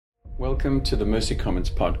Welcome to the Mercy Comments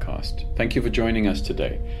podcast. Thank you for joining us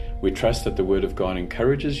today. We trust that the Word of God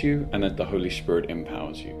encourages you and that the Holy Spirit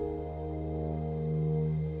empowers you.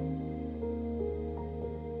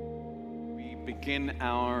 We begin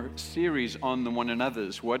our series on the one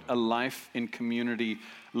another's, what a life in community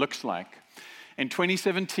looks like. In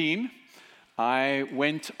 2017, I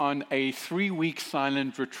went on a 3-week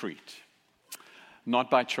silent retreat, not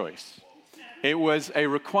by choice. It was a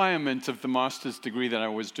requirement of the master's degree that I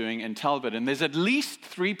was doing in Talbot. And there's at least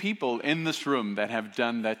 3 people in this room that have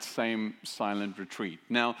done that same silent retreat.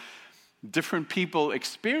 Now, different people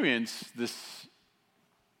experience this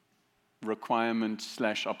requirement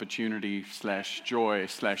 / opportunity / joy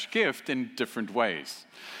 / gift in different ways.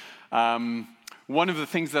 One of the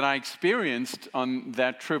things that I experienced on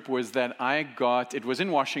that trip was that it was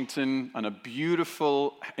in Washington in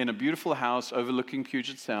a beautiful house overlooking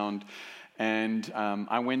Puget Sound. And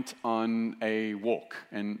I went on a walk,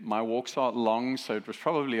 and my walks are long, so it was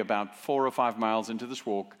probably about 4 or 5 miles into this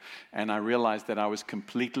walk, and I realized that I was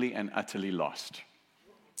completely and utterly lost.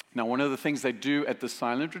 Now, one of the things they do at the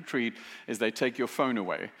silent retreat is they take your phone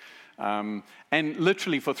away. And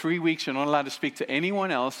literally for 3 weeks, you're not allowed to speak to anyone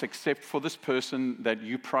else except for this person that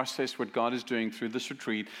you process what God is doing through this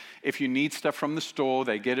retreat. If you need stuff from the store,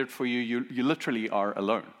 they get it for you. You literally are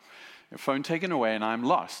alone. Phone taken away, and I'm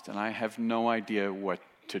lost, and I have no idea what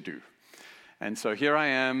to do. And so here I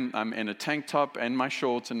am, I'm in a tank top and my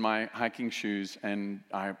shorts and my hiking shoes, and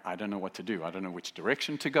I don't know what to do. I don't know which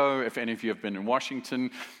direction to go. If any of you have been in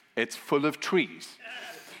Washington, it's full of trees,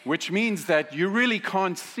 which means that you really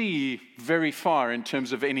can't see very far in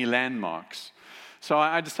terms of any landmarks. So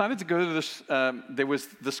I decided to go to this, there was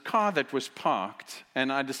this car that was parked,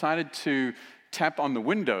 and I decided to tap on the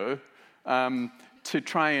window to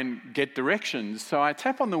try and get directions. So I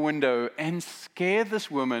tap on the window and scare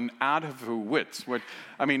this woman out of her wits,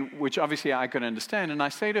 which obviously I could understand. And I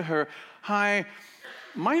say to her, "Hi,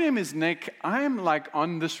 my name is Nick. I'm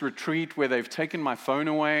on this retreat where they've taken my phone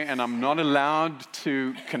away and I'm not allowed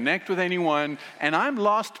to connect with anyone. And I'm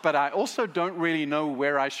lost, but I also don't really know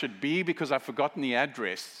where I should be because I've forgotten the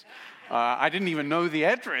address. I didn't even know the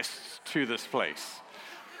address to this place."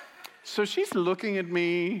 So she's looking at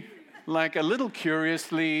me a little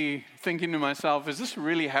curiously, thinking to myself, is this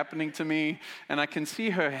really happening to me? And I can see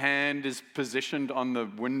her hand is positioned on the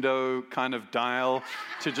window kind of dial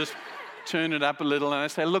to just turn it up a little. And I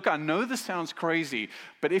say, "Look, I know this sounds crazy,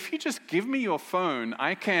 but if you just give me your phone,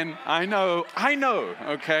 I know,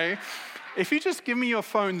 okay? If you just give me your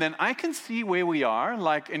phone, then I can see where we are,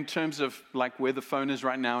 in terms of where the phone is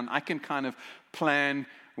right now, and I can kind of plan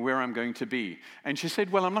where I'm going to be." And she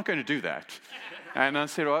said, "Well, I'm not going to do that." And I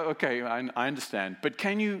said, "Well, okay, I understand. But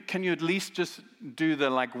can you at least just do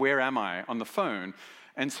the where am I on the phone?"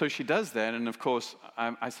 And so she does that. And of course,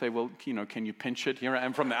 I say, "Well, can you pinch it?" Here I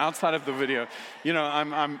am from the outside of the video.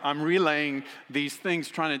 I'm relaying these things,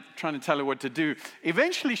 trying to tell her what to do.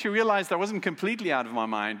 Eventually, she realized I wasn't completely out of my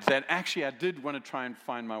mind, that actually I did want to try and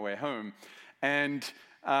find my way home. And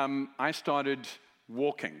I started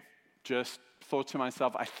walking. Just thought to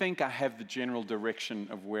myself, I think I have the general direction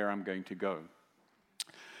of where I'm going to go.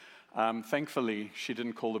 Thankfully, she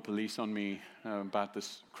didn't call the police on me about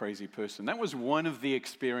this crazy person. That was one of the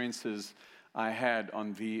experiences I had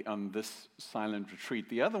on this silent retreat.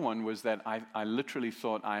 The other one was that I literally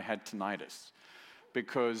thought I had tinnitus,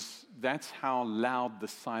 because that's how loud the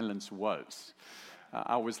silence was.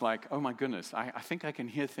 I was like, "Oh my goodness, I think I can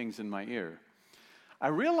hear things in my ear." I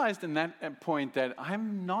realized in that point that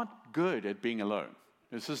I'm not good at being alone.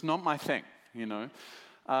 This is not my thing,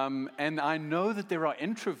 And I know that there are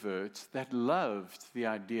introverts that loved the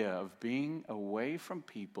idea of being away from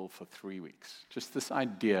people for 3 weeks. Just this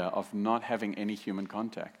idea of not having any human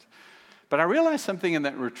contact. But I realized something in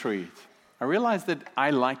that retreat. I realized that I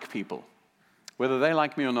like people. Whether they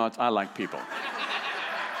like me or not, I like people.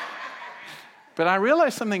 But I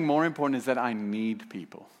realized something more important is that I need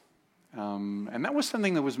people. And that was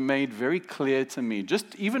something that was made very clear to me,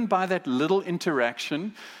 just even by that little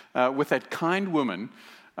interaction with that kind woman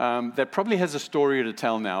that probably has a story to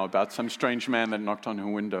tell now about some strange man that knocked on her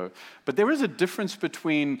window. But there is a difference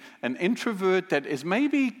between an introvert that is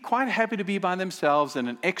maybe quite happy to be by themselves and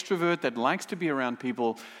an extrovert that likes to be around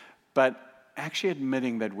people, but actually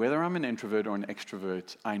admitting that whether I'm an introvert or an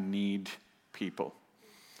extrovert, I need people.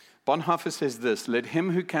 Bonhoeffer says this: "Let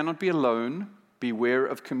him who cannot be alone beware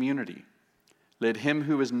of community. Let him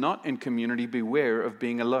who is not in community beware of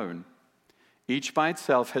being alone. Each by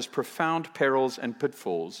itself has profound perils and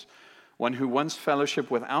pitfalls, One who wants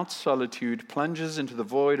fellowship without solitude plunges into the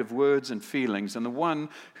void of words and feelings, and the one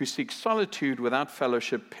who seeks solitude without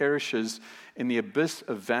fellowship perishes in the abyss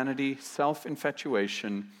of vanity,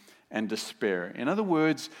 self-infatuation, and despair. In other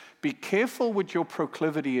words, be careful what your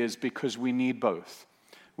proclivity is, because we need both.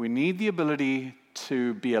 We need the ability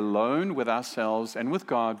to be alone with ourselves and with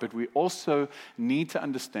God, but we also need to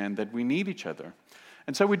understand that we need each other.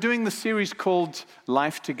 And so we're doing the series called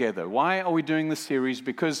Life Together. Why are we doing this series?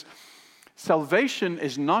 Because salvation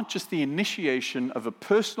is not just the initiation of a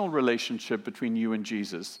personal relationship between you and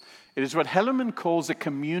Jesus. It is what Hellerman calls a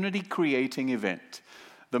community-creating event.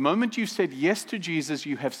 The moment you said yes to Jesus,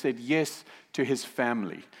 you have said yes to his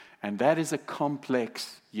family. And that is a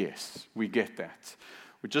complex yes. We get that.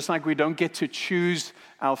 Just like we don't get to choose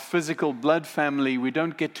our physical blood family, we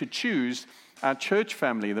don't get to choose our church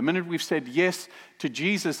family. The minute we've said yes to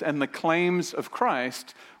Jesus and the claims of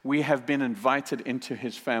Christ, we have been invited into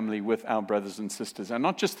his family with our brothers and sisters. And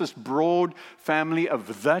not just this broad family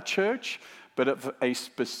of the church, but of a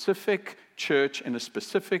specific church in a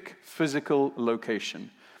specific physical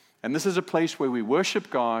location. And this is a place where we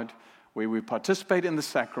worship God, where we participate in the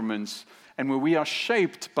sacraments, and where we are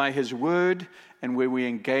shaped by his word, and where we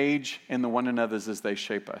engage in the one another's as they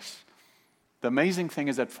shape us. The amazing thing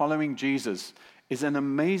is that following Jesus is an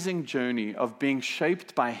amazing journey of being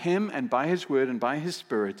shaped by him and by his word and by his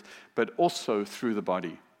spirit, but also through the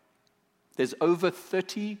body. There's over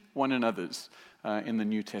 30 one another's in the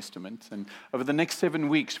New Testament. And over the next 7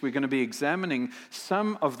 weeks, we're going to be examining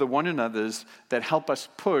some of the one another's that help us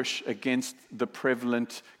push against the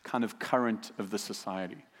prevalent kind of current of the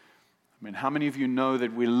society. I mean, how many of you know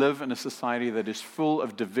that we live in a society that is full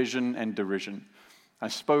of division and derision? I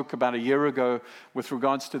spoke about a year ago with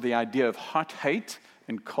regards to the idea of hot hate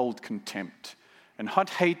and cold contempt. And hot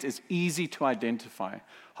hate is easy to identify.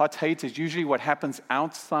 Hot hate is usually what happens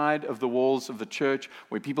outside of the walls of the church,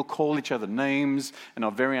 where people call each other names and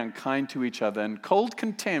are very unkind to each other. And cold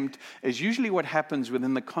contempt is usually what happens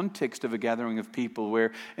within the context of a gathering of people,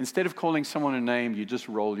 where instead of calling someone a name, you just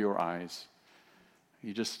roll your eyes.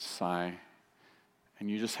 You just sigh. And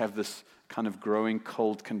you just have this kind of growing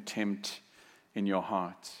cold contempt in your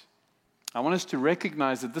heart. I want us to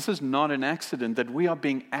recognize that this is not an accident, that we are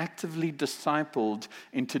being actively discipled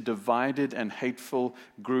into divided and hateful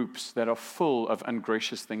groups that are full of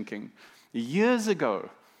ungracious thinking. Years ago,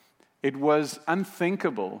 it was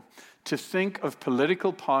unthinkable to think of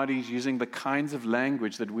political parties using the kinds of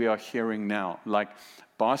language that we are hearing now, like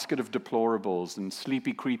basket of deplorables and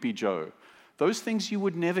sleepy, creepy Joe. Those things you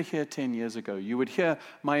would never hear 10 years ago. You would hear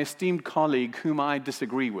my esteemed colleague whom I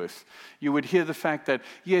disagree with. You would hear the fact that,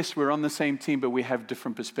 yes, we're on the same team, but we have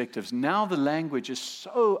different perspectives. Now the language is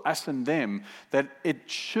so us and them that it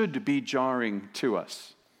should be jarring to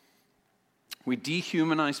us. We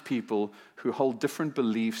dehumanize people who hold different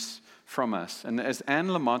beliefs from us. And as Anne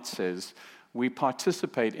Lamott says, we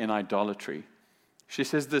participate in idolatry. She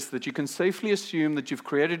says this, that you can safely assume that you've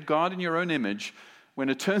created God in your own image, when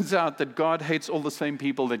it turns out that God hates all the same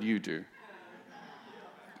people that you do.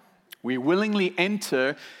 We willingly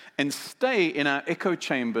enter and stay in our echo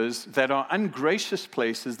chambers that are ungracious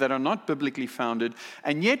places, that are not biblically founded,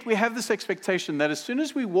 and yet we have this expectation that as soon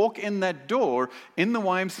as we walk in that door in the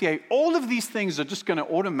YMCA, all of these things are just going to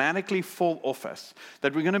automatically fall off us,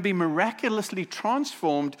 that we're going to be miraculously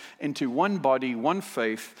transformed into one body, one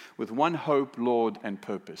faith, with one hope, Lord, and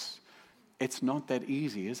purpose. It's not that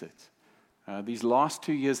easy, is it? These last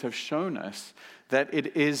 2 years have shown us that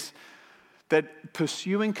that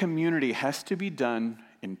pursuing community has to be done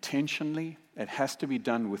intentionally, it has to be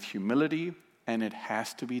done with humility, and it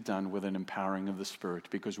has to be done with an empowering of the Spirit,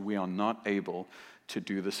 because we are not able to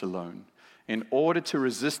do this alone. In order to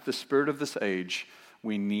resist the spirit of this age,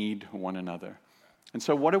 we need one another. And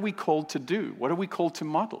so what are we called to do? What are we called to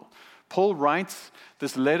model? Paul writes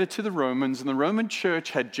this letter to the Romans, and the Roman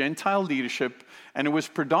church had Gentile leadership, and it was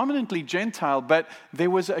predominantly Gentile, but there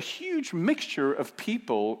was a huge mixture of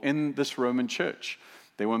people in this Roman church.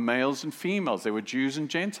 There were males and females, there were Jews and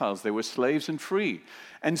Gentiles, there were slaves and free.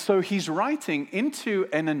 And so he's writing into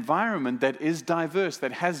an environment that is diverse,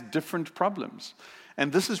 that has different problems.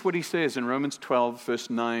 And this is what he says in Romans 12, verse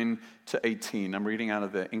 9 to 18. I'm reading out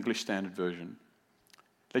of the English Standard Version.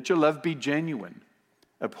 Let your love be genuine.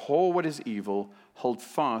 Abhor what is evil, hold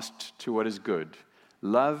fast to what is good.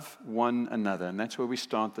 Love one another. And that's where we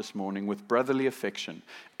start this morning, with brotherly affection.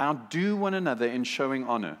 Outdo one another in showing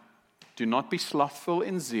honor. Do not be slothful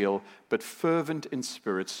in zeal, but fervent in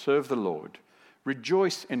spirit. Serve the Lord.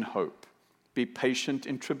 Rejoice in hope. Be patient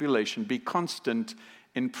in tribulation. Be constant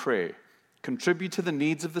in prayer. Contribute to the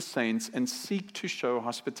needs of the saints and seek to show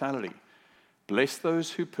hospitality. Bless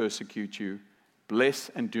those who persecute you. Bless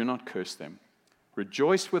and do not curse them.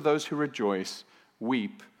 Rejoice with those who rejoice.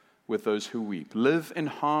 Weep with those who weep. Live in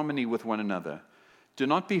harmony with one another. Do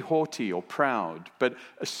not be haughty or proud, but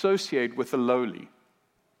associate with the lowly.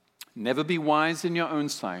 Never be wise in your own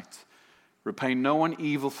sight. Repay no one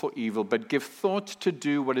evil for evil, but give thought to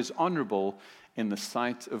do what is honorable in the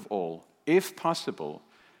sight of all. If possible,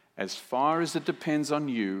 as far as it depends on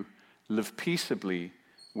you, live peaceably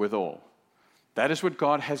with all. That is what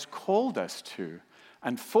God has called us to.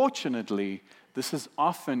 Unfortunately, this is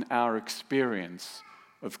often our experience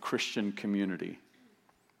of Christian community.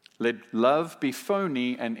 Let love be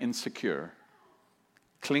phony and insecure.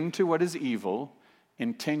 Cling to what is evil,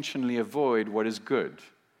 intentionally avoid what is good.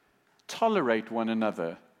 Tolerate one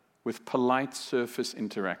another with polite surface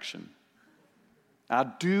interaction.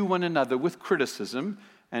 Outdo one another with criticism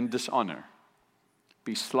and dishonor.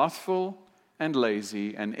 Be slothful and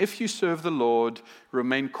lazy, and if you serve the Lord,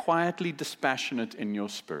 remain quietly dispassionate in your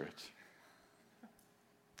spirit.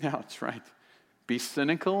 Yeah, that's right. Be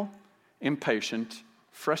cynical, impatient,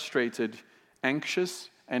 frustrated,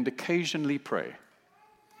 anxious, and occasionally pray.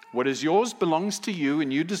 What is yours belongs to you,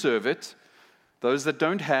 and you deserve it. Those that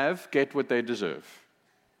don't have get what they deserve.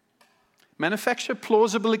 Manufacture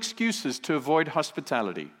plausible excuses to avoid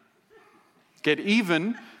hospitality. Get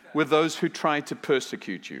even with those who try to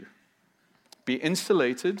persecute you. Be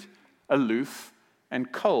insulated, aloof,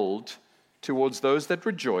 and cold towards those that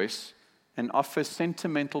rejoice, and offer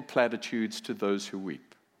sentimental platitudes to those who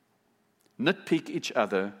weep. Nitpick each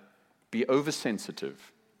other, be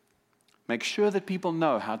oversensitive. Make sure that people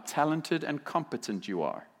know how talented and competent you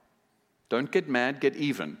are. Don't get mad, get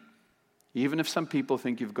even if some people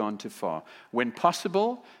think you've gone too far. When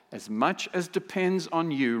possible, as much as depends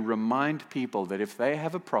on you, remind people that if they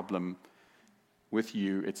have a problem with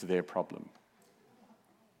you, it's their problem.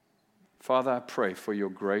 Father, I pray for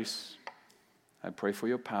your grace. I pray for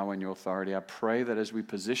your power and your authority. I pray that as we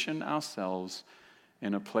position ourselves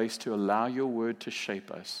in a place to allow your word to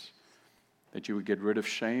shape us, that you would get rid of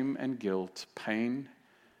shame and guilt, pain,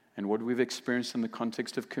 and what we've experienced in the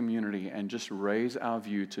context of community, and just raise our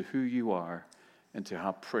view to who you are and to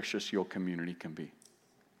how precious your community can be.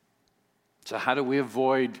 So how do we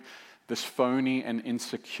avoid this phony and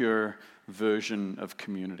insecure version of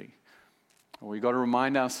community? Well, we've got to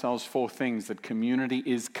remind ourselves 4 things: that community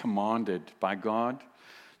is commanded by God,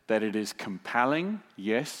 that it is compelling,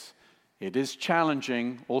 yes, it is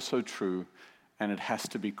challenging, also true, and it has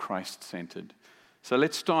to be Christ-centered. So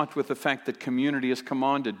let's start with the fact that community is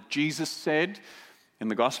commanded. Jesus said in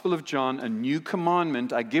the Gospel of John, "A new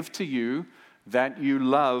commandment I give to you, that you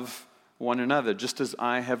love one another, just as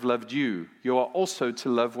I have loved you. You are also to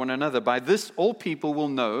love one another. By this all people will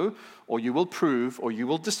know, or you will prove, or you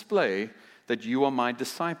will display that you are my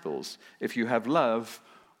disciples, if you have love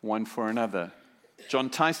one for another." John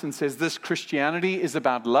Tyson says this: Christianity is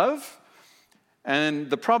about love, and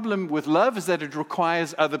the problem with love is that it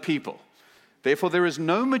requires other people. Therefore, there is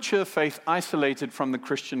no mature faith isolated from the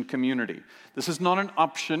Christian community. This is not an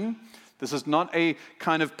option. This is not a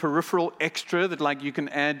kind of peripheral extra that like you can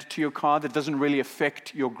add to your car that doesn't really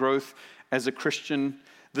affect your growth as a Christian.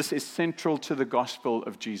 This is central to the gospel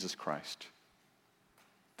of Jesus Christ.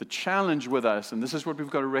 The challenge with us, and this is what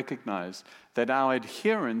we've got to recognize, that our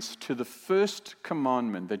adherence to the first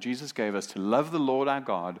commandment that Jesus gave us, to love the Lord our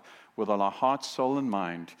God with all our heart, soul, and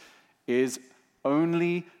mind, is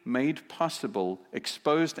only made possible,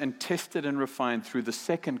 exposed and tested and refined through the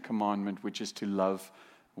second commandment, which is to love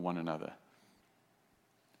one another.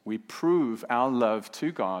 We prove our love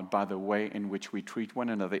to God by the way in which we treat one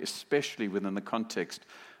another, especially within the context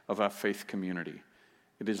of our faith community.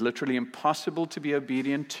 It is literally impossible to be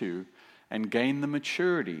obedient to and gain the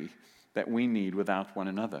maturity that we need without one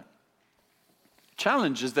another.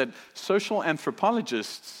 Challenge is that social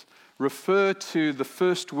anthropologists refer to the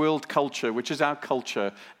first world culture, which is our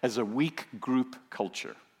culture, as a weak group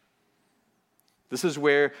culture. This is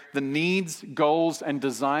where the needs, goals, and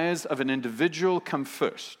desires of an individual come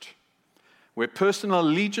first, where personal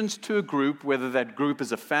allegiance to a group, whether that group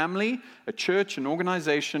is a family, a church, an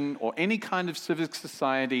organization, or any kind of civic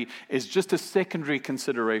society, is just a secondary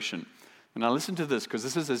consideration. And now listen to this, because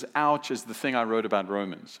this is as ouch as the thing I wrote about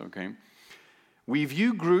Romans, okay? We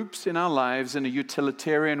view groups in our lives in a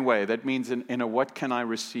utilitarian way. That means in a what can I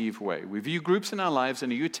receive way. We view groups in our lives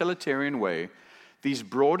in a utilitarian way. These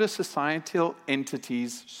broader societal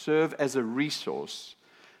entities serve as a resource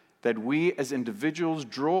that we as individuals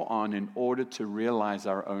draw on in order to realize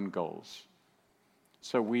our own goals.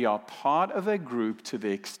 So we are part of a group to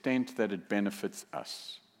the extent that it benefits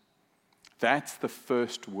us. That's the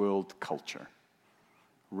first world culture.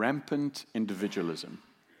 rampant individualism.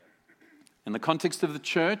 In the context of the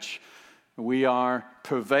church, we are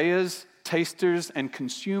purveyors, tasters, and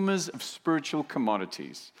consumers of spiritual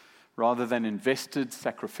commodities, rather than invested,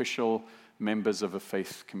 sacrificial members of a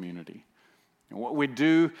faith community. And what we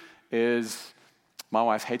do is, my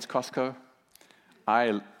wife hates Costco.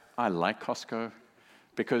 I like Costco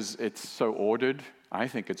because it's so ordered. I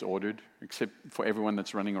think it's ordered, except for everyone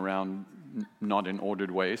that's running around not in ordered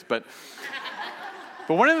ways. But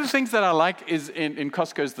one of the things that I like is in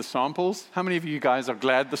Costco is the samples. How many of you guys are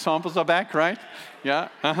glad the samples are back, right? Yeah,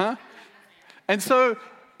 And so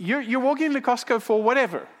you're walking into Costco for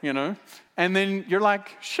whatever, and then you're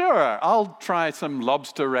like, sure, I'll try some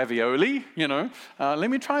lobster ravioli, let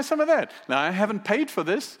me try some of that. Now, I haven't paid for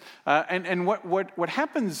this, and what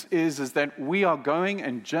happens is that we are going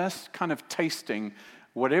and just kind of tasting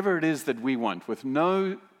whatever it is that we want with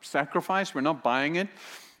no sacrifice. We're not buying it.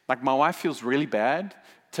 Like, my wife feels really bad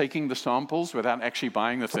taking the samples without actually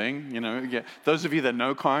buying the thing, Yeah. Those of you that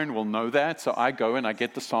know Karen will know that. So I go and I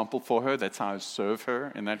get the sample for her. That's how I serve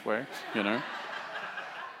her in that way, And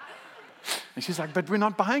she's like, but we're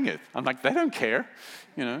not buying it. I'm like, they don't care,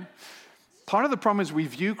 Part of the problem is we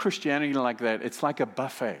view Christianity like that. It's like a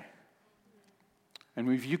buffet. And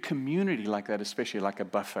we view community like that, especially like a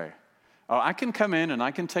buffet. Oh, I can come in and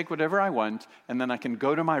I can take whatever I want, and then I can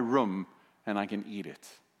go to my room and I can eat it.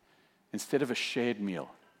 Instead of a shared meal.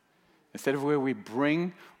 Instead of where we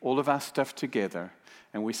bring all of our stuff together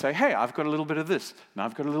and we say, hey, I've got a little bit of this, and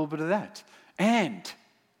I've got a little bit of that. And,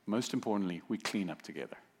 most importantly, we clean up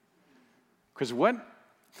together. Because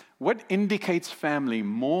what indicates family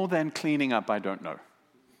more than cleaning up, I don't know.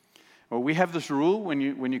 Well, we have this rule when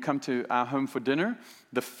you come to our home for dinner,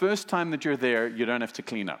 the first time that you're there, you don't have to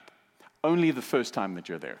clean up. Only the first time that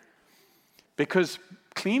you're there. Because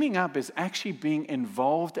cleaning up is actually being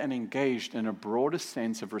involved and engaged in a broader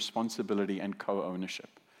sense of responsibility and co-ownership.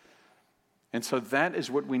 And so that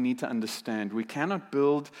is what we need to understand. We cannot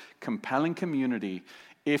build compelling community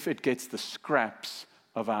if it gets the scraps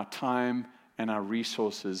of our time and our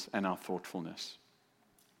resources and our thoughtfulness.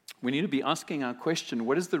 We need to be asking our question,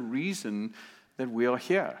 what is the reason that we are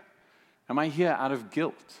here? Am I here out of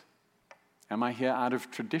guilt? Am I here out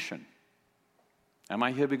of tradition? Am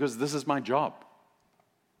I here because this is my job?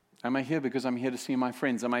 Am I here because I'm here to see my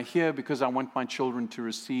friends? Am I here because I want my children to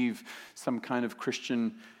receive some kind of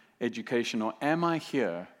Christian education? Or am I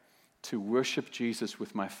here to worship Jesus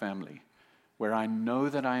with my family, where I know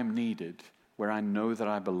that I am needed, where I know that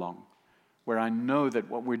I belong, where I know that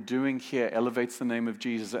what we're doing here elevates the name of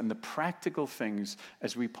Jesus, and the practical things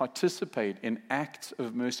as we participate in acts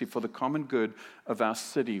of mercy for the common good of our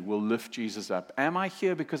city will lift Jesus up? Am I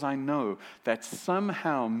here because I know that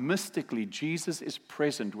somehow, mystically, Jesus is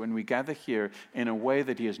present when we gather here in a way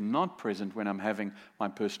that he is not present when I'm having my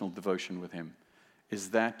personal devotion with him? Is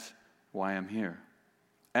that why I'm here?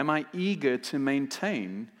 Am I eager to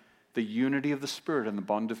maintain the unity of the Spirit and the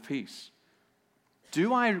bond of peace?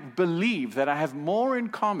 Do I believe that I have more in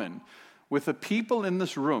common with the people in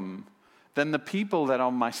this room than the people that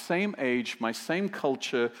are my same age, my same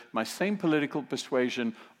culture, my same political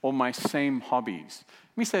persuasion, or my same hobbies?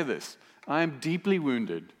 Let me say this. I am deeply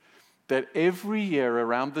wounded that every year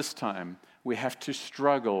around this time, we have to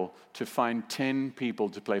struggle to find 10 people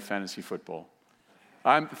to play fantasy football.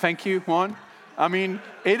 Thank you, Juan. I mean,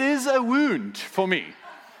 it is a wound for me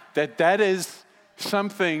that is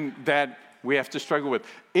something that we have to struggle with.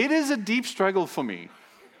 It is a deep struggle for me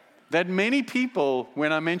that many people,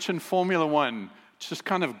 when I mention Formula One, just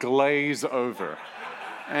kind of glaze over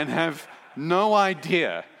and have no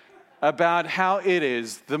idea about how it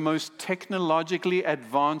is the most technologically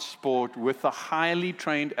advanced sport with the highly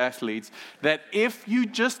trained athletes, that if you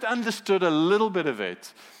just understood a little bit of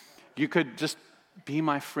it, you could just be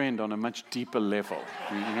my friend on a much deeper level.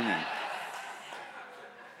 You know what I mean?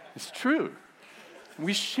 It's true.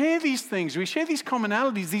 We share these things, we share these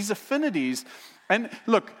commonalities, these affinities. And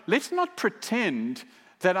look, let's not pretend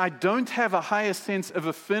that I don't have a higher sense of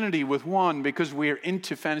affinity with Juan because we're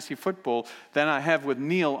into fantasy football than I have with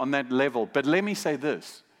Neil on that level. But let me say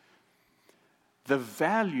this. The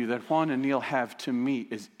value that Juan and Neil have to me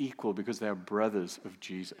is equal because they are brothers of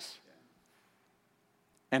Jesus.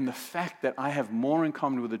 And the fact that I have more in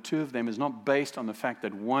common with the two of them is not based on the fact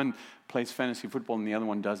that one plays fantasy football and the other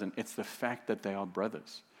one doesn't. It's the fact that they are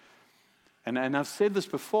brothers. And I've said this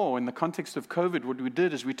before, in the context of COVID, what we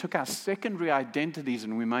did is we took our secondary identities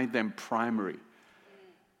and we made them primary.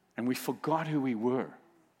 And we forgot who we were.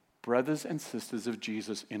 Brothers and sisters of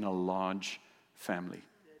Jesus in a large family.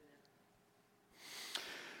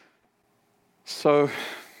 So,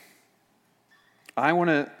 I want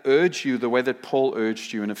to urge you the way that Paul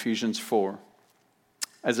urged you in Ephesians 4.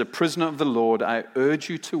 As a prisoner of the Lord, I urge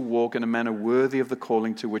you to walk in a manner worthy of the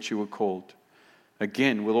calling to which you were called.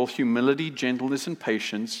 Again, with all humility, gentleness, and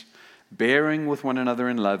patience, bearing with one another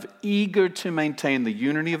in love, eager to maintain the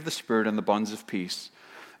unity of the Spirit and the bonds of peace.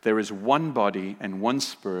 There is one body and one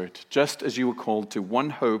Spirit, just as you were called to one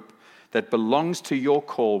hope that belongs to your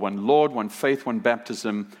call, one Lord, one faith, one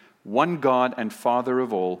baptism, one God and Father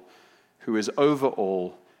of all, who is over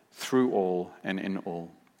all, through all, and in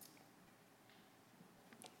all.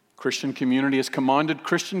 Christian community is commanded.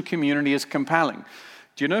 Christian community is compelling.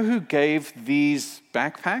 Do you know who gave these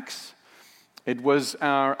backpacks? It was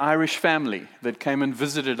our Irish family that came and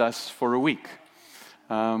visited us for a week.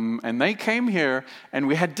 And they came here, and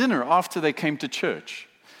we had dinner after they came to church.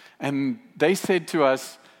 And they said to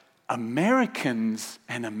us, Americans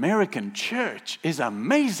and American church is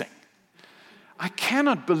amazing. I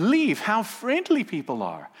cannot believe how friendly people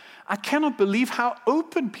are. I cannot believe how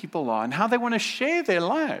open people are and how they want to share their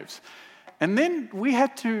lives. And then we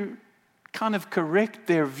had to kind of correct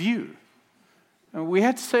their view. And we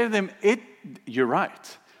had to say to them, you're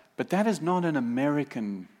right, but that is not an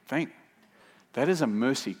American thing. That is a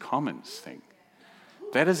Mercy Commons thing.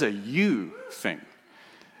 That is a you thing.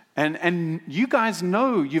 And you guys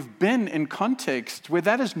know you've been in context where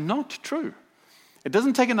that is not true. It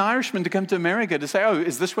doesn't take an Irishman to come to America to say, oh,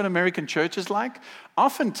 is this what American church is like?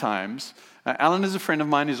 Oftentimes, Alan is a friend of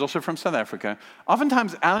mine who's also from South Africa.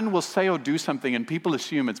 Oftentimes, Alan will say or do something and people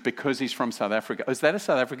assume it's because he's from South Africa. Oh, is that a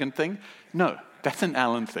South African thing? No, that's an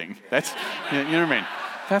Alan thing. That's, you know what I mean?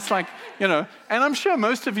 That's like, and I'm sure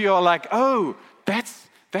most of you are like, oh, that's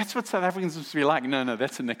what South Africans supposed to be like. No,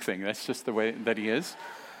 that's a Nick thing. That's just the way that he is.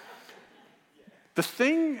 The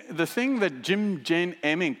thing that Jim, Jen,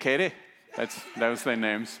 Em, and Kere, that was their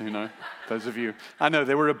names, those of you. I know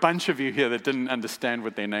there were a bunch of you here that didn't understand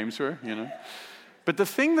what their names were, But the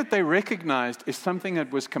thing that they recognized is something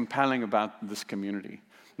that was compelling about this community.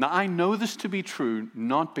 Now, I know this to be true,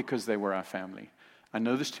 not because they were our family. I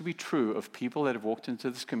know this to be true of people that have walked into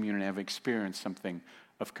this community and have experienced something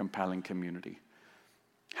of compelling community.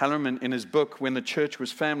 Hallerman, in his book, When the Church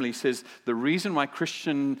Was Family, says the reason why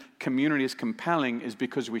Christian community is compelling is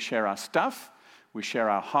because we share our stuff, we share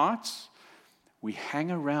our hearts, we hang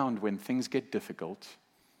around when things get difficult,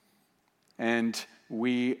 and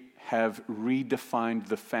we have redefined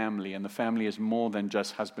the family, and the family is more than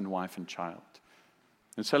just husband, wife, and child.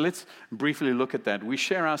 And so let's briefly look at that. We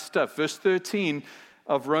share our stuff. Verse 13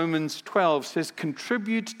 of Romans 12 says,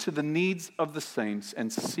 contribute to the needs of the saints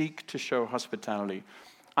and seek to show hospitality.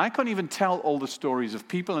 I can't even tell all the stories of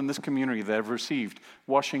people in this community that have received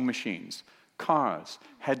washing machines, cars,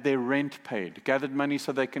 had their rent paid, gathered money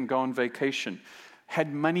so they can go on vacation,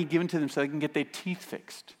 had money given to them so they can get their teeth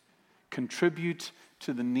fixed. Contribute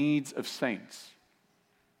to the needs of saints.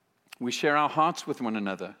 We share our hearts with one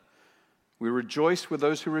another. We rejoice with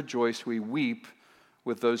those who rejoice. We weep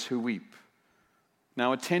with those who weep.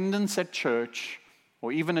 Now, attendance at church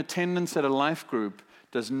or even attendance at a life group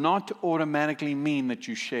does not automatically mean that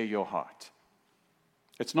you share your heart.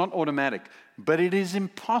 It's not automatic, but it is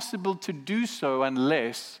impossible to do so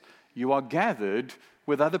unless you are gathered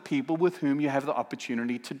with other people with whom you have the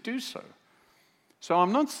opportunity to do so. So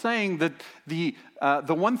I'm not saying that the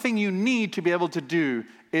one thing you need to be able to do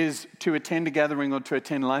is to attend a gathering or to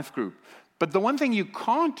attend a life group. But the one thing you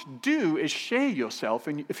can't do is share yourself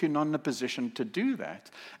if you're not in a position to do that.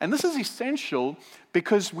 And this is essential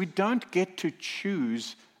because we don't get to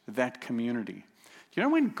choose that community. Do you know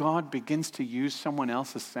when God begins to use someone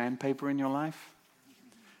else's sandpaper in your life?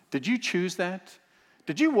 Did you choose that?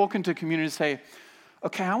 Did you walk into a community and say,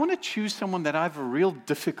 okay, I want to choose someone that I have a real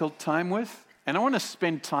difficult time with, and I want to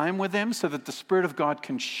spend time with them so that the Spirit of God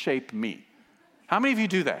can shape me? How many of you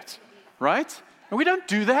do that? Right? And we don't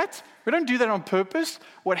do that. We don't do that on purpose.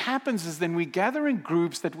 What happens is then we gather in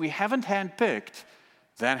groups that we haven't handpicked.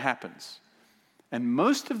 That happens. And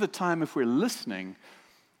most of the time, if we're listening,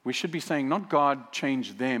 we should be saying, not God,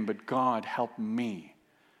 change them, but God, help me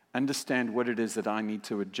understand what it is that I need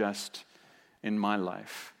to adjust in my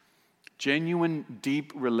life. Genuine,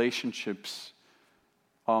 deep relationships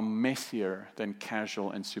are messier than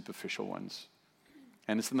casual and superficial ones.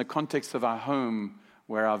 And it's in the context of our home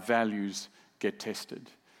where our values get tested.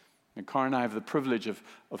 And Cara and I have the privilege of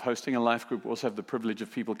hosting a life group. We also have the privilege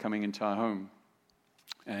of people coming into our home.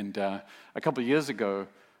 And a couple of years ago,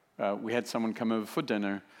 we had someone come over for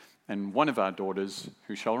dinner, and one of our daughters,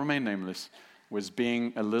 who shall remain nameless, was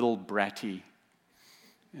being a little bratty.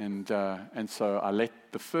 And so I let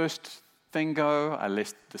the first thing go. I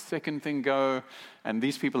let the second thing go. And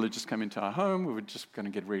these people had just come into our home. We were just going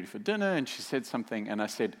to get ready for dinner. And she said something. And I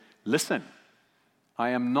said, listen, I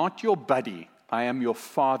am not your buddy. I am your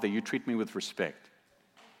father. You treat me with respect.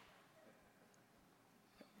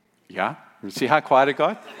 Yeah? You see how quiet it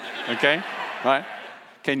got? Okay? Right?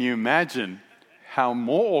 Can you imagine how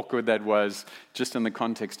more awkward that was just in the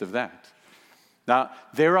context of that? Now,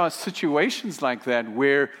 there are situations like that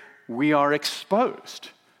where we are exposed,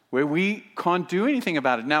 where we can't do anything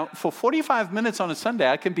about it. Now, for 45 minutes on a Sunday,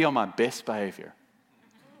 I can be on my best behavior.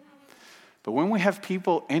 But when we have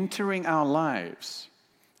people entering our lives,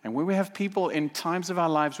 and when we have people in times of our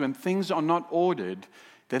lives when things are not ordered,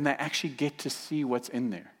 then they actually get to see what's in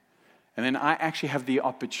there. And then I actually have the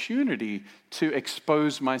opportunity to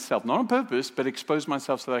expose myself, not on purpose, but expose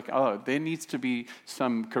myself so that, there needs to be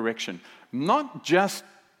some correction. Not just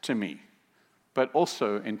to me, but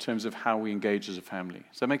also in terms of how we engage as a family.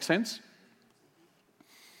 Does that make sense?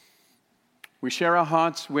 We share our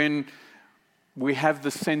hearts when we have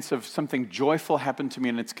the sense of something joyful happened to me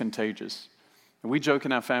and it's contagious. And we joke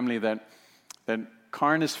in our family that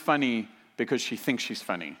Karen is funny because she thinks she's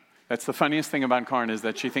funny. That's the funniest thing about Karen, is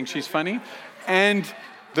that she thinks she's funny. And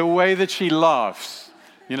the way that she laughs.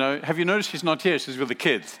 You know, have you noticed she's not here? She's with the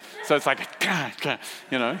kids. So it's like,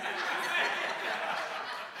 you know.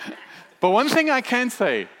 But one thing I can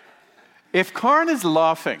say, if Karen is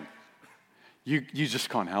laughing, you just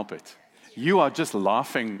can't help it. You are just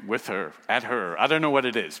laughing with her, at her. I don't know what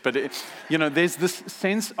it is. But, there's this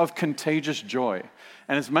sense of contagious joy.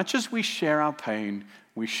 And as much as we share our pain,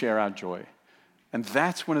 we share our joy. And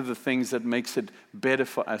that's one of the things that makes it better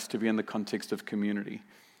for us to be in the context of community.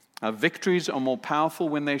 Our victories are more powerful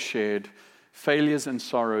when they're shared. Failures and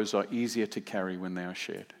sorrows are easier to carry when they are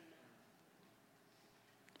shared.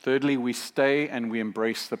 Thirdly, we stay and we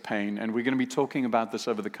embrace the pain. And we're going to be talking about this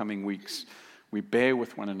over the coming weeks. We bear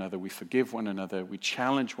with one another. We forgive one another. We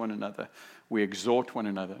challenge one another. We exhort one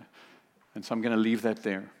another. And so I'm going to leave that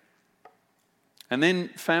there. And then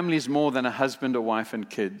family is more than a husband, a wife, and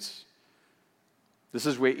kids. This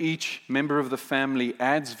is where each member of the family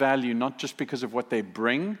adds value, not just because of what they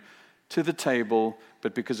bring to the table,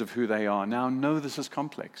 but because of who they are. Now, I know this is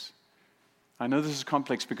complex. I know this is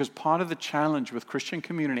complex because part of the challenge with Christian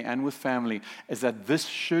community and with family is that this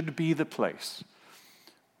should be the place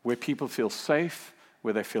where people feel safe,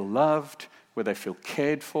 where they feel loved, where they feel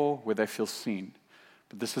cared for, where they feel seen.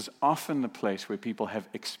 But this is often the place where people have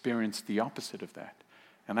experienced the opposite of that.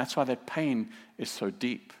 And that's why that pain is so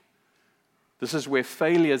deep. This is where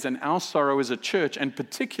failures and our sorrow as a church, and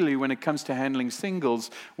particularly when it comes to handling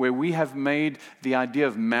singles, where we have made the idea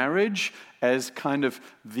of marriage as kind of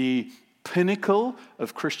the pinnacle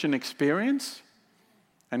of Christian experience,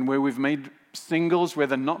 and where we've made singles,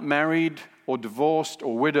 whether not married or divorced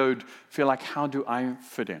or widowed, feel like, how do I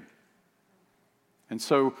fit in? And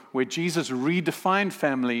so where Jesus redefined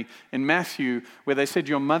family in Matthew, where they said,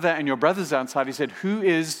 your mother and your brothers outside, he said, who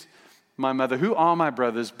is my mother? Who are my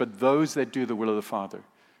brothers but those that do the will of the Father?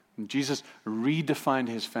 And Jesus redefined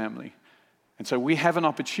his family. And so we have an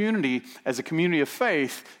opportunity as a community of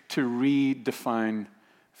faith to redefine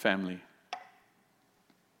family.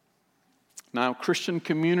 Now, Christian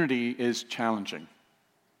community is challenging.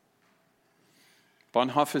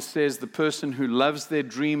 Bonhoeffer says the person who loves their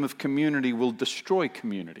dream of community will destroy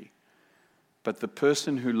community, but the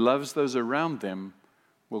person who loves those around them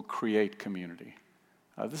will create community.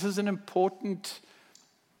 This is an important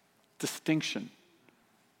distinction.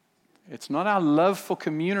 It's not our love for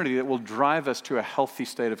community that will drive us to a healthy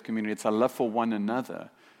state of community. It's our love for one another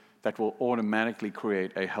that will automatically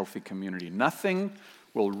create a healthy community. Nothing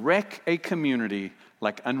will wreck a community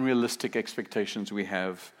like unrealistic expectations we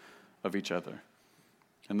have of each other.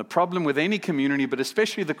 And the problem with any community, but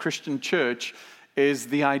especially the Christian church, is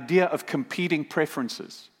the idea of competing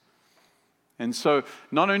preferences. And so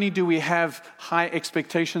not only do we have high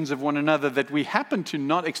expectations of one another that we happen to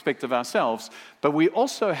not expect of ourselves, but we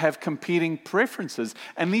also have competing preferences.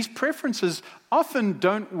 And these preferences often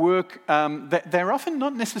don't work, they're often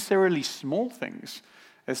not necessarily small things.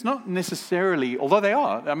 It's not necessarily, although they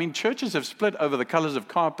are. I mean, churches have split over the colors of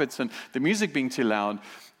carpets and the music being too loud.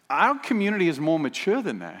 Our community is more mature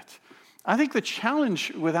than that. I think the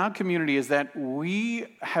challenge with our community is that we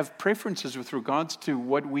have preferences with regards to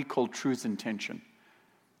what we call truth and tension.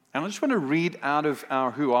 And I just want to read out of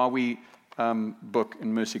our Who Are We book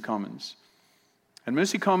in Mercy Commons. In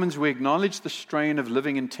Mercy Commons, we acknowledge the strain of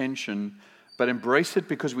living in tension, but embrace it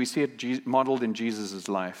because we see it modeled in Jesus'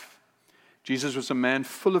 life. Jesus was a man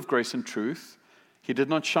full of grace and truth. He did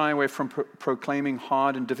not shy away from proclaiming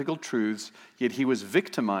hard and difficult truths, yet he was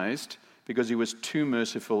victimized because he was too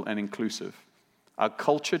merciful and inclusive. Our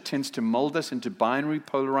culture tends to mold us into binary,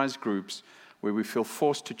 polarized groups where we feel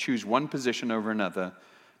forced to choose one position over another,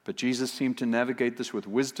 but Jesus seemed to navigate this with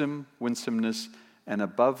wisdom, winsomeness, and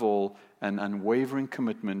above all, an unwavering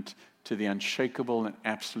commitment to the unshakable and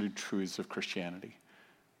absolute truths of Christianity.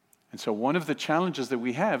 And so one of the challenges that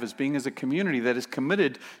we have is being as a community that is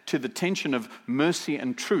committed to the tension of mercy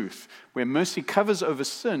and truth, where mercy covers over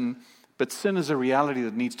sin, but sin is a reality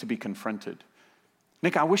that needs to be confronted.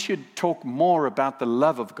 Nick, I wish you'd talk more about the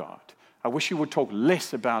love of God. I wish you would talk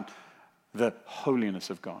less about the holiness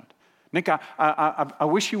of God. Nick, I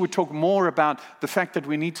wish you would talk more about the fact that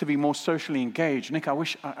we need to be more socially engaged. Nick, I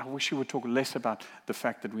wish you would talk less about the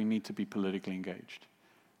fact that we need to be politically engaged.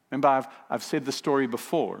 Remember, I've said the story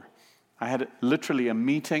before. I had literally a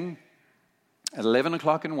meeting at 11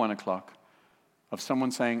 o'clock and 1 o'clock of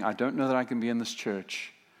someone saying, I don't know that I can be in this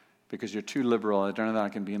church because you're too liberal. I don't know that I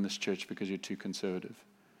can be in this church because you're too conservative.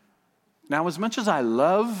 Now, as much as I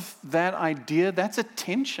love that idea, that's a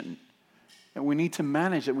tension that we need to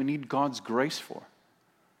manage, that we need God's grace for.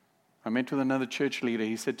 I met with another church leader.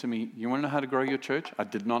 He said to me, you want to know how to grow your church? I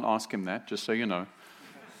did not ask him that, just so you know.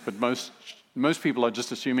 But most people are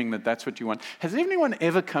just assuming that that's what you want. Has anyone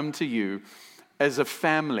ever come to you as a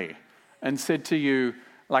family and said to you,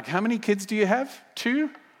 like, how many kids do you have? 2?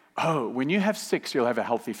 Oh, when you have 6, you'll have a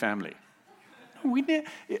healthy family.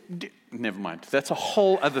 Never mind. That's a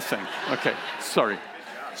whole other thing. Okay,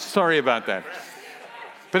 sorry about that.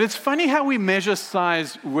 But it's funny how we measure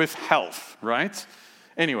size with health, right?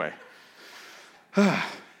 Anyway.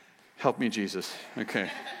 Help me, Jesus. Okay.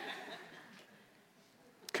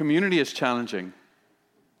 Community is challenging.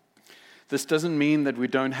 This doesn't mean that we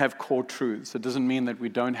don't have core truths. It doesn't mean that we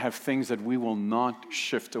don't have things that we will not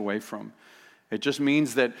shift away from. It just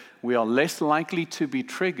means that we are less likely to be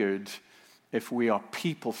triggered if we are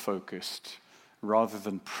people-focused rather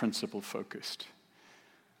than principle-focused.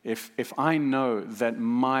 If I know that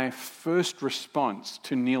my first response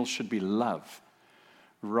to Neil should be love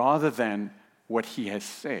rather than what he has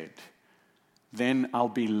said, then I'll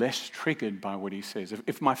be less triggered by what he says.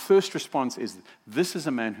 If my first response is, this is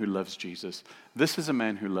a man who loves Jesus, this is a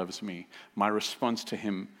man who loves me, my response to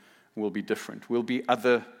him will be different. We'll be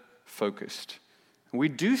other-focused. We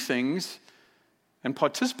do things and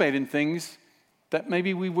participate in things that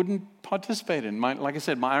maybe we wouldn't participate in. Like I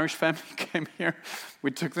said, my Irish family came here.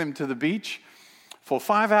 We took them to the beach for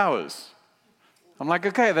 5 hours. I'm like,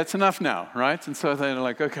 okay, that's enough now, right? And so they're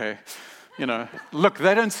like, okay, look,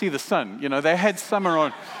 they don't see the sun. They had summer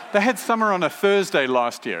on a Thursday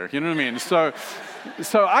last year. You know what I mean? So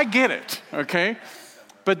I get it, okay?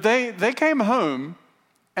 But they came home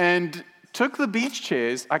and took the beach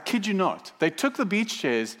chairs. I kid you not. They took the beach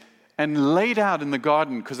chairs and laid out in the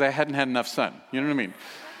garden because they hadn't had enough sun. You know what I mean?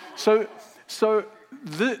 So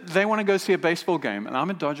they want to go see a baseball game, and I'm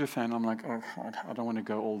a Dodger fan. I'm like, oh, I don't want to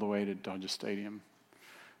go all the way to Dodger Stadium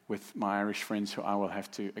with my Irish friends who I will have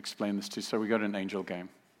to explain this to. So we go to an Angel game.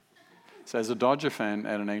 So as a Dodger fan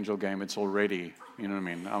at an Angel game, it's already, you know what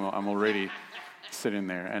I mean? I'm already sitting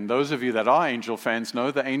there. And those of you that are Angel fans know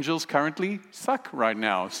the Angels currently suck right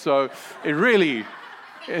now. So it really,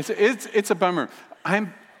 it's a bummer.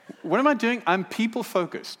 What am I doing? I'm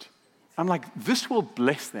people-focused. I'm like, this will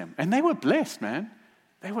bless them. And they were blessed, man.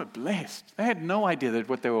 They were blessed. They had no idea that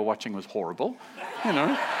what they were watching was horrible,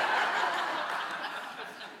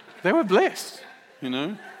 They were blessed,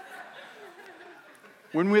 When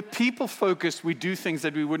we're people-focused, we do things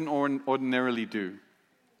that we wouldn't ordinarily do.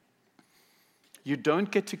 You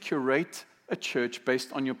don't get to curate a church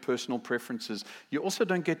based on your personal preferences. You also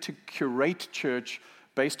don't get to curate church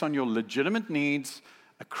based on your legitimate needs,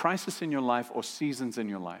 a crisis in your life, or seasons in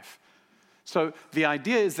your life. So the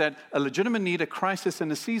idea is that a legitimate need, a crisis,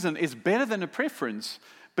 and a season is better than a preference,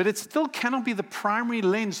 but it still cannot be the primary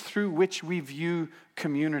lens through which we view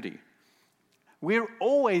community. We're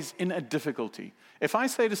always in a difficulty. If I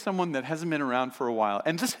say to someone that hasn't been around for a while,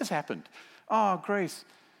 and this has happened, oh, Grace,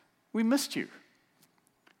 we missed you.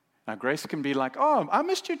 Now, Grace can be like, oh, I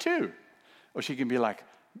missed you too. Or she can be like,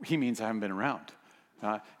 he means I haven't been around.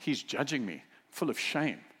 He's judging me. Full of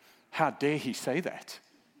shame. How dare he say that?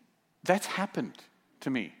 That's happened to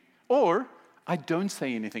me. Or I don't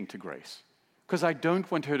say anything to Grace because I don't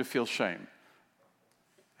want her to feel shame.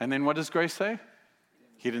 And then what does Grace say?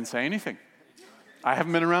 He didn't say anything. I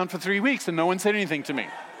haven't been around for 3 weeks and no one said anything to me,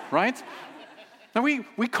 right? Now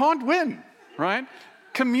we can't win, right?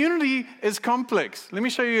 Community is complex. Let me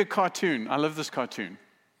show you a cartoon. I love this cartoon.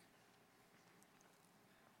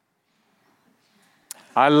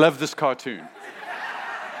 I love this cartoon.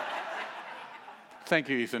 Thank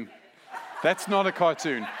you, Ethan. That's not a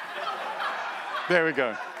cartoon. There we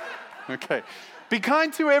go. Okay. Be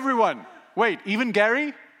kind to everyone. Wait, even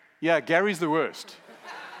Gary? Yeah, Gary's the worst.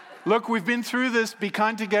 Look, we've been through this. Be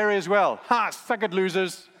kind to Gary as well. Ha, suck it,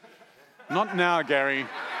 losers. Not now, Gary.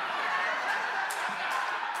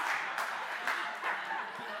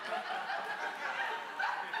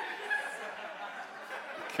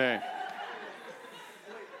 Okay.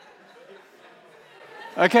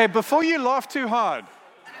 Okay, before you laugh too hard,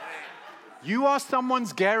 you are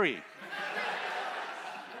someone's Gary.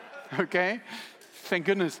 Okay? Thank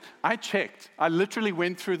goodness. I checked. I literally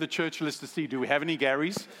went through the church list to see, do we have any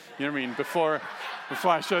Garys? You know what I mean? Before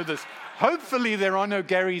I showed this. Hopefully there are no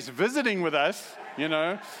Garys visiting with us, you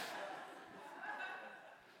know.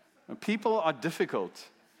 People are difficult.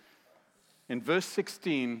 In verse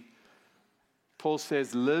 16, Paul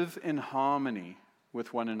says, live in harmony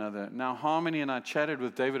with one another. Now, harmony, and I chatted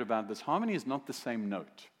with David about this, harmony is not the same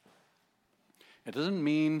note. It doesn't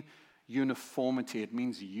mean uniformity, it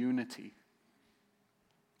means unity.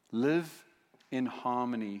 Live in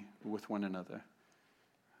harmony with one another.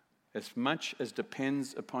 As much as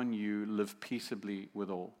depends upon you, live peaceably with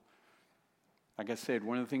all. Like I said,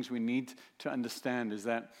 one of the things we need to understand is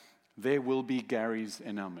that there will be Garys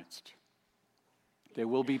in our midst. There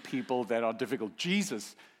will be people that are difficult.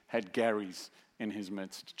 Jesus had Garys in his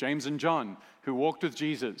midst. James and John, who walked with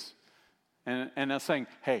Jesus, and are saying,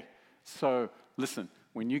 hey, so listen,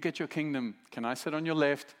 when you get your kingdom, can I sit on your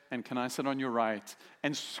left and can I sit on your right?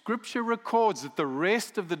 And Scripture records that the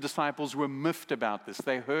rest of the disciples were miffed about this.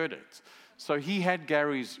 They heard it. So he had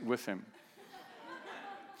Garys with him.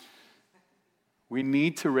 We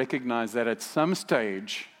need to recognize that at some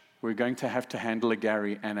stage, we're going to have to handle a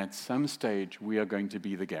Gary, and at some stage, we are going to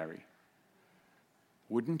be the Gary.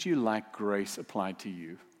 Wouldn't you like grace applied to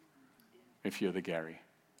you if you're the Gary?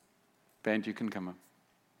 Band, you can come up.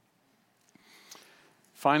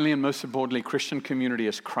 Finally, and most importantly, Christian community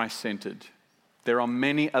is Christ-centered. There are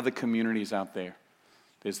many other communities out there.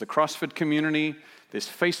 There's the CrossFit community. There's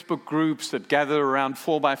Facebook groups that gather around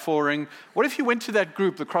 4x4ing. What if you went to that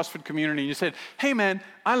group, the CrossFit community, and you said, hey man,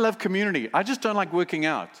 I love community. I just don't like working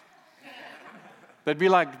out. They'd be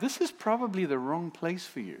like, this is probably the wrong place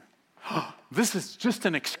for you. This is just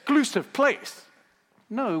an exclusive place.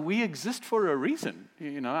 No, we exist for a reason.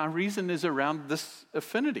 You know, our reason is around this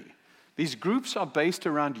affinity. These groups are based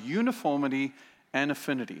around uniformity and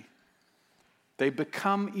affinity. They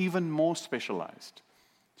become even more specialized.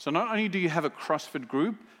 So not only do you have a CrossFit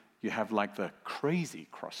group, you have like the crazy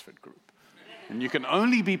CrossFit group. And you can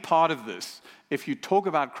only be part of this if you talk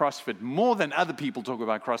about CrossFit more than other people talk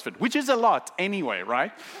about CrossFit, which is a lot anyway,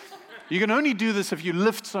 right? You can only do this if you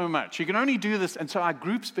lift so much. You can only do this, and so our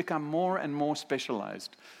groups become more and more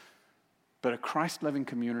specialized. But a Christ-loving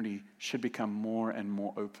community should become more and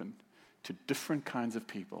more open to different kinds of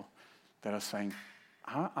people that are saying,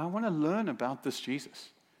 I want to learn about this Jesus,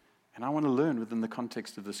 and I want to learn within the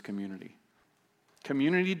context of this community.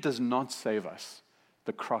 Community does not save us.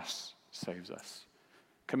 The cross saves us.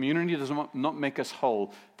 Community does not make us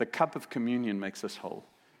whole. The cup of communion makes us whole.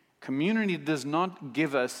 Community does not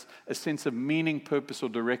give us a sense of meaning, purpose, or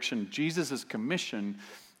direction. Jesus' commission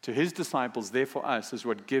to his disciples, there for us, is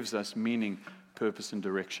what gives us meaning, purpose, and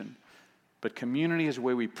direction. But community is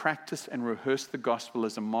where we practice and rehearse the gospel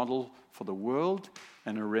as a model for the world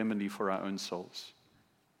and a remedy for our own souls.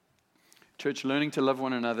 Church, learning to love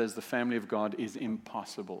one another as the family of God is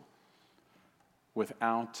impossible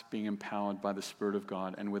without being empowered by the Spirit of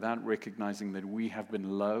God and without recognizing that we have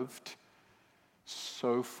been loved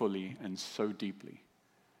so fully and so deeply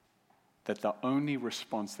that the only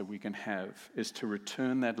response that we can have is to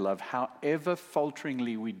return that love, however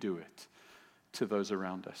falteringly we do it, to those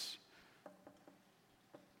around us.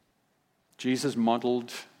 Jesus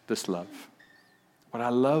modeled this love. What I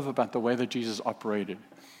love about the way that Jesus operated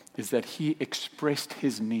is that he expressed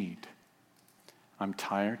his need. I'm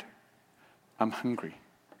tired. I'm hungry.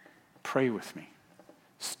 Pray with me.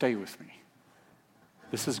 Stay with me.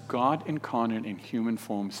 This is God incarnate in human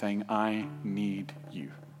form saying, I need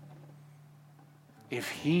you. If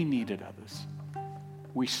he needed others,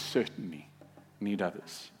 we certainly need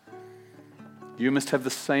others. You must have the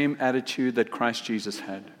same attitude that Christ Jesus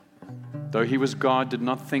had. Though he was God, did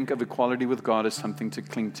not think of equality with God as something to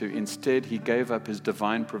cling to. Instead, he gave up his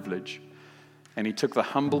divine privilege, and he took the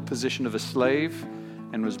humble position of a slave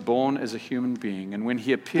and was born as a human being. And when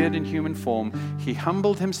he appeared in human form, he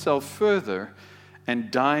humbled himself further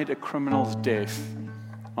and died a criminal's death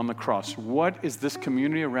on the cross. What is this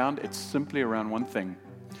community around? It's simply around one thing,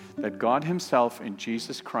 that God himself in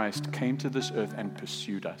Jesus Christ came to this earth and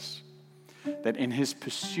pursued us. that in his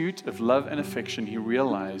pursuit of love and affection, he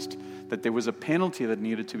realized that there was a penalty that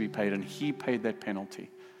needed to be paid, and he paid that penalty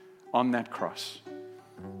on that cross.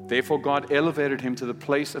 Therefore, God elevated him to the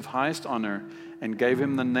place of highest honor and gave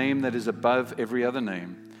him the name that is above every other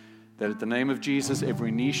name, that at the name of Jesus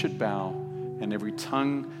every knee should bow and every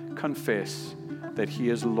tongue confess that he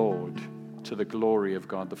is Lord, to the glory of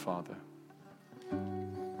God the Father.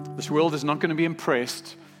 This world is not going to be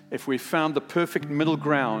impressed if we found the perfect middle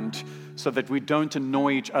ground so that we don't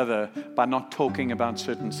annoy each other by not talking about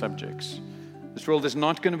certain subjects. This world is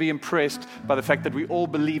not going to be impressed by the fact that we all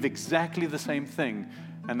believe exactly the same thing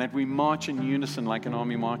and that we march in unison like an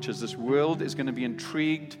army marches. This world is going to be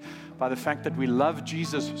intrigued by the fact that we love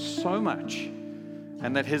Jesus so much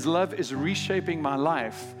and that his love is reshaping my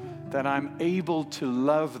life, that I'm able to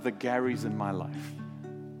love the Garys in my life.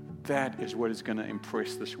 That is what is going to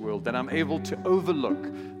impress this world, that I'm able to overlook,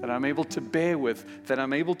 that I'm able to bear with, that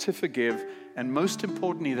I'm able to forgive, and most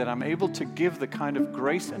importantly, that I'm able to give the kind of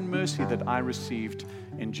grace and mercy that I received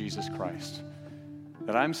in Jesus Christ.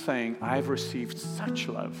 That I'm saying, I've received such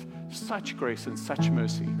love, such grace, and such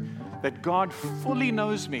mercy, that God fully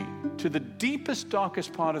knows me to the deepest,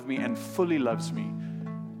 darkest part of me and fully loves me.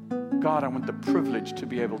 God, I want the privilege to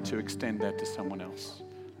be able to extend that to someone else.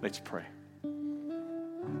 Let's pray.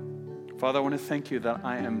 Father, I want to thank you that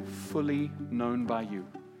I am fully known by you.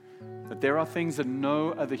 That there are things that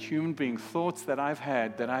no other human being, thoughts that I've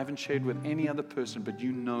had that I haven't shared with any other person, but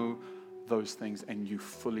you know those things and you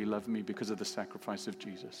fully love me because of the sacrifice of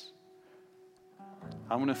Jesus.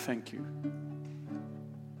 I want to thank you.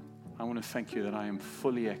 I want to thank you that I am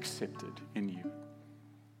fully accepted in you.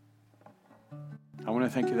 I want to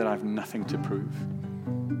thank you that I have nothing to prove.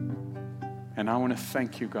 And I want to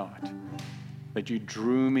thank you, God, that you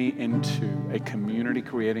drew me into a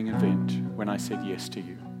community-creating event when I said yes to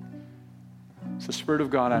you. So, Spirit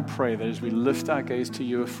of God, I pray that as we lift our gaze to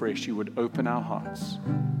you afresh, you would open our hearts.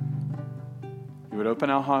 You would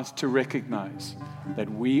open our hearts to recognize that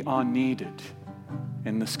we are needed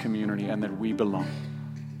in this community and that we belong.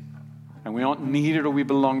 And we aren't needed or we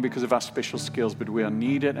belong because of our special skills, but we are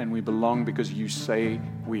needed and we belong because you say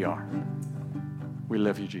we are. We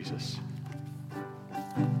love you, Jesus.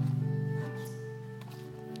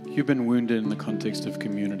 You've been wounded in the context of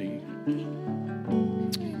community.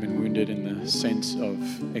 You've been wounded in the sense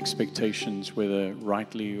of expectations, whether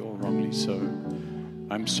rightly or wrongly so.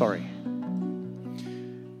 I'm sorry.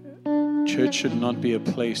 Church should not be a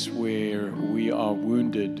place where we are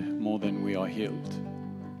wounded more than we are healed.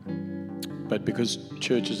 But because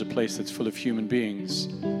church is a place that's full of human beings,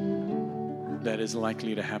 that is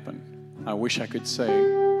likely to happen. I wish I could say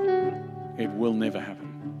it will never happen.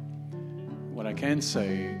 What I can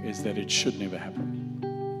say is that it should never happen.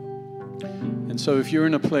 And so if you're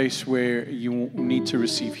in a place where you need to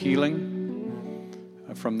receive healing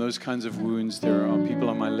from those kinds of wounds, there are people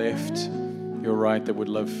on my left, your right, that would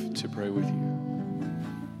love to pray with you.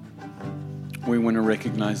 We want to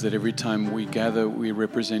recognize that every time we gather, we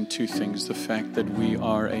represent two things. The fact that we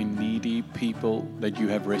are a needy people that you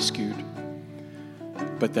have rescued,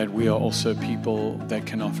 but that we are also people that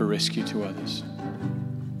can offer rescue to others.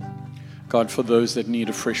 God, for those that need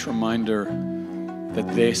a fresh reminder that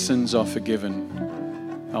their sins are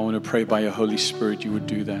forgiven, I want to pray by your Holy Spirit you would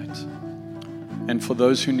do that. And for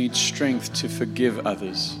those who need strength to forgive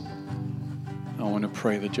others, I want to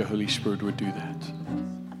pray that your Holy Spirit would do that.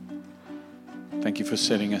 Thank you for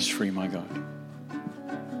setting us free, my God.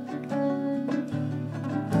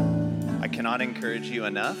 I cannot encourage you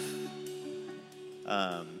enough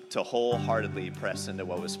to wholeheartedly press into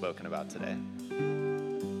what was spoken about today.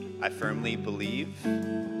 I firmly believe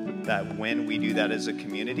that when we do that as a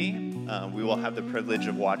community, we will have the privilege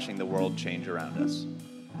of watching the world change around us.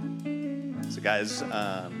 So guys,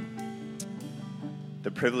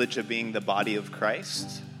 the privilege of being the body of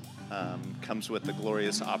Christ comes with the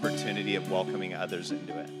glorious opportunity of welcoming others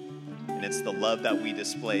into it. And it's the love that we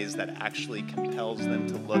display that actually compels them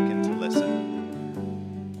to look and to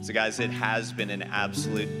listen. So guys, it has been an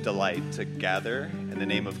absolute delight to gather in the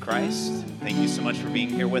name of Christ. Thank you so much for being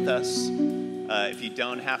here with us. If you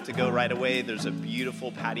don't have to go right away, there's a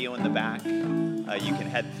beautiful patio in the back. You can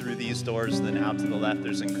head through these doors and then out to the left.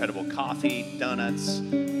 There's incredible coffee, donuts.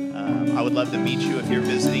 I would love to meet you if you're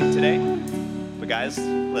visiting today. But guys,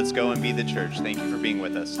 let's go and be the church. Thank you for being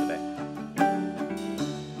with us today.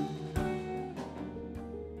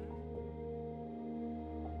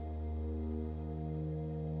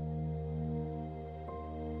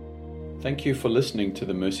 Thank you for listening to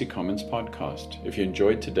the Mercy Commons podcast. If you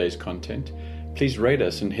enjoyed today's content, please rate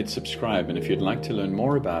us and hit subscribe. And if you'd like to learn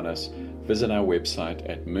more about us, visit our website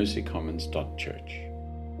at mercycommons.church.